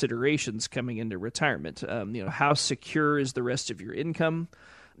different considerations coming into retirement. How secure is the rest of your income?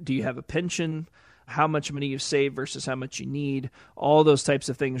 Do you have a pension? How much money you've saved versus how much you need, all those types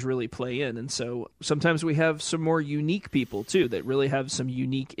of things really play in. And so sometimes we have some more unique people too that really have some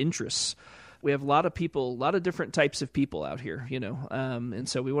unique interests. We have a lot of people, a lot of different types of people out here, and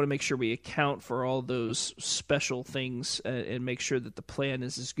so we want to make sure we account for all those special things and make sure that the plan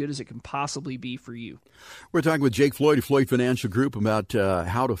is as good as it can possibly be for you. We're talking with Jake Floyd of Floyd Financial Group about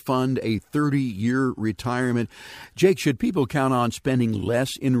how to fund a 30-year retirement. Jake, should people count on spending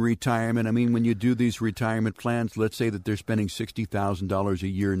less in retirement? I mean, when you do these retirement plans, let's say that they're spending $60,000 a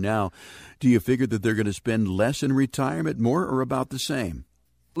year now. Do you figure that they're going to spend less in retirement, more, or about the same?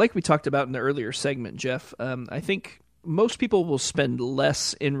 Like we talked about in the earlier segment, Jeff, I think most people will spend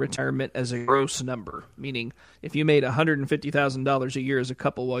less in retirement as a gross number, meaning if you made $150,000 a year as a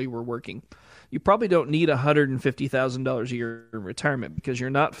couple while you were working, you probably don't need $150,000 a year in retirement because you're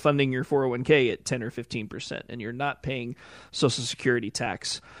not funding your 401k at 10 or 15%, and you're not paying Social Security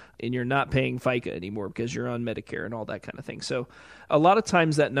tax, and you're not paying FICA anymore because you're on Medicare and all that kind of thing. So a lot of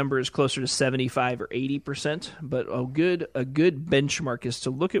times that number is closer to 75 or 80%, but a good benchmark is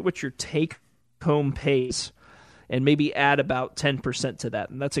to look at what your take-home pays and maybe add about 10% to that.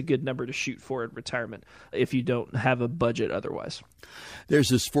 And that's a good number to shoot for in retirement if you don't have a budget otherwise. There's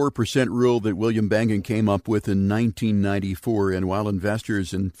this 4% rule that William Bengen came up with in 1994. And while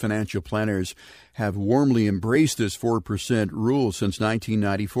investors and financial planners have warmly embraced this 4% rule since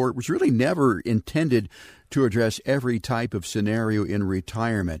 1994, it was really never intended to address every type of scenario in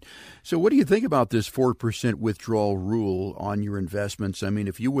retirement. So what do you think about this 4% withdrawal rule on your investments? I mean,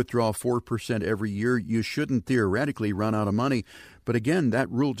 if you withdraw 4% every year, you shouldn't theoretically run out of money. But again, that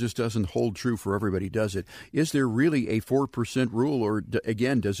rule just doesn't hold true for everybody, does it? Is there really a 4% rule, or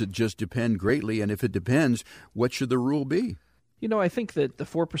again, does it just depend greatly? And if it depends, what should the rule be? I think that the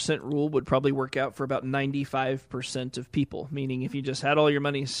 4% rule would probably work out for about 95% of people, meaning if you just had all your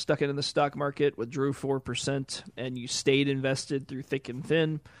money stuck in the stock market, withdrew 4%, and you stayed invested through thick and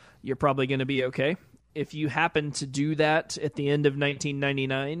thin, you're probably going to be okay. If you happen to do that at the end of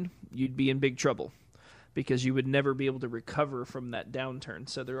 1999, you'd be in big trouble because you would never be able to recover from that downturn.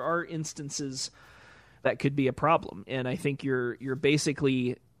 So there are instances that could be a problem. And I think you're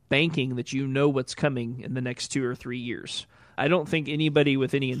basically banking that you know what's coming in the next 2 or 3 years. I don't think anybody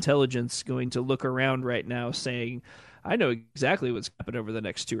with any intelligence is going to look around right now saying, I know exactly what's happening over the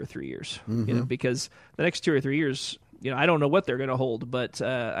next 2 or 3 years, because the next 2 or 3 years, I don't know what they're going to hold, but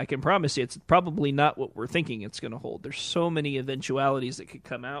I can promise you it's probably not what we're thinking it's going to hold. There's so many eventualities that could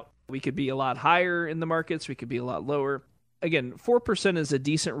come out. We could be a lot higher in the markets. We could be a lot lower. Again, 4% is a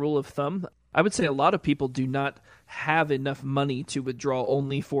decent rule of thumb. I would say a lot of people do not have enough money to withdraw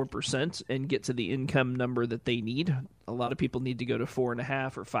only 4% and get to the income number that they need. A lot of people need to go to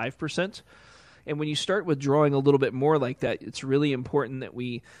 4.5% or 5%. And when you start withdrawing a little bit more like that, it's really important that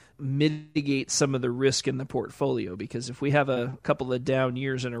we mitigate some of the risk in the portfolio, because if we have a couple of down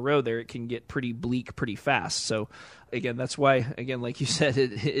years in a row there, it can get pretty bleak pretty fast. So again, that's why, like you said,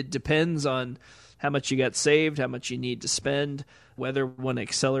 it depends on how much you got saved, how much you need to spend, whether we want to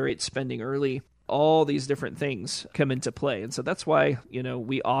accelerate spending early. All these different things come into play. And so that's why,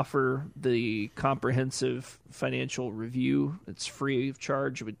 we offer the comprehensive financial review. It's free of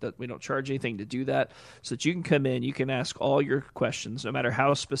charge. We don't charge anything to do that, so that you can come in, you can ask all your questions, no matter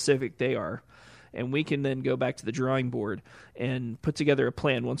how specific they are. And we can then go back to the drawing board and put together a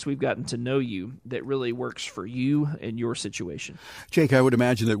plan once we've gotten to know you that really works for you and your situation. Jake, I would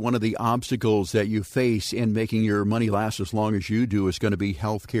imagine that one of the obstacles that you face in making your money last as long as you do is going to be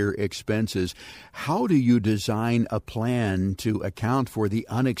healthcare expenses. How do you design a plan to account for the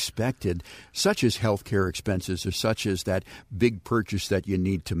unexpected, such as healthcare expenses or such as that big purchase that you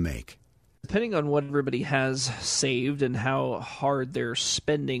need to make? Depending on what everybody has saved and how hard they're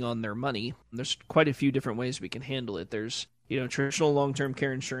spending on their money, there's quite a few different ways we can handle it. There's, traditional long-term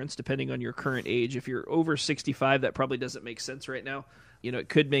care insurance, depending on your current age. If you're over 65, that probably doesn't make sense right now. It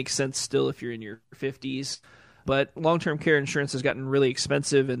could make sense still if you're in your 50s. But long-term care insurance has gotten really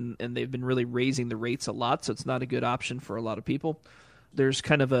expensive, and they've been really raising the rates a lot, so it's not a good option for a lot of people. There's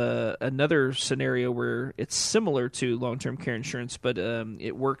kind of another scenario where it's similar to long-term care insurance, but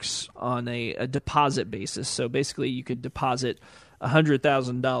it works on a deposit basis. So basically you could deposit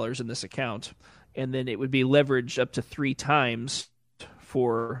 $100,000 in this account, and then it would be leveraged up to 3 times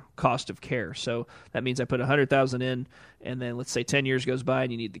for cost of care. So that means I put $100,000 in, and then let's say 10 years goes by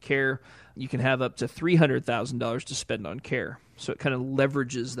and you need the care. You can have up to $300,000 to spend on care. So it kind of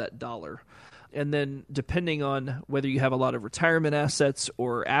leverages that dollar. And then depending on whether you have a lot of retirement assets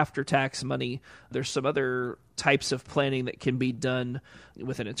or after-tax money, there's some other types of planning that can be done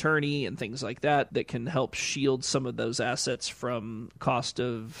with an attorney and things like that can help shield some of those assets from cost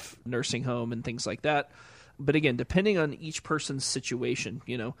of nursing home and things like that. But again, depending on each person's situation,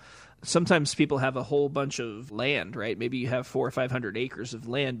 sometimes people have a whole bunch of land, right? Maybe you have 400 or 500 acres of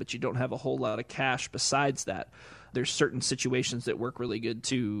land, but you don't have a whole lot of cash besides that. There's certain situations that work really good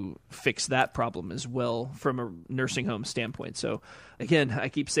to fix that problem as well from a nursing home standpoint. So again, I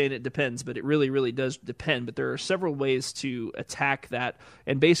keep saying it depends, but it really, really does depend. But there are several ways to attack that.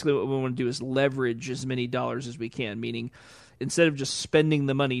 And basically what we want to do is leverage as many dollars as we can, meaning instead of just spending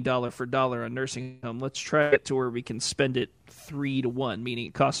the money dollar for dollar on nursing home, let's try it to where we can spend it 3 to 1, meaning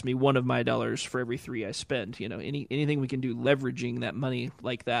it costs me one of my dollars for every 3 I spend. Anything we can do leveraging that money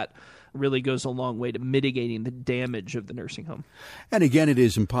like that really goes a long way to mitigating the damage of the nursing home. And again, it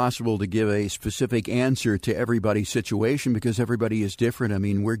is impossible to give a specific answer to everybody's situation because everybody is different. I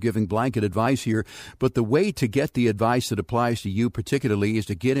mean, we're giving blanket advice here, but the way to get the advice that applies to you particularly is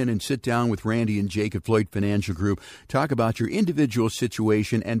to get in and sit down with Randy and Jake at Floyd Financial Group, talk about your individual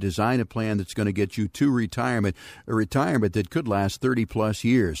situation, and design a plan that's going to get you to retirement, a retirement that could last 30 plus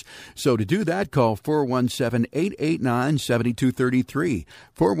years. So to do that, call 417-889-7233,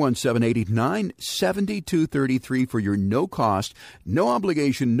 417-889-7233 for your no-cost, no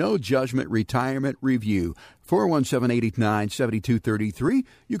obligation, no judgment retirement review. 417-889-7233.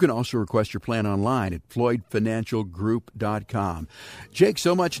 You can also request your plan online at floydfinancialgroup.com. Jake,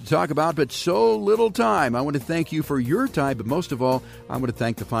 so much to talk about, but so little time. I want to thank you for your time, but most of all, I want to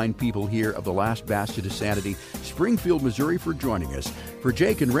thank the fine people here of the last bastion of sanity, Springfield, Missouri, for joining us. For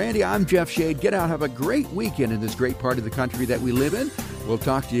Jake and Randy, I'm Jeff Shade. Get out, have a great weekend in this great part of the country that we live in. We'll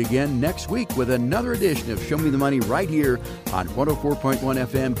talk to you again next week with another edition of Show Me the Money right here on 104.1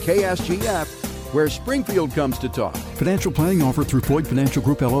 FM KSGF, where Springfield comes to talk. Financial planning offered through Floyd Financial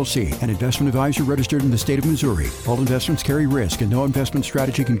Group, LLC, an investment advisor registered in the state of Missouri. All investments carry risk, and no investment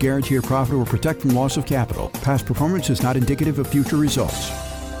strategy can guarantee a profit or protect from loss of capital. Past performance is not indicative of future results.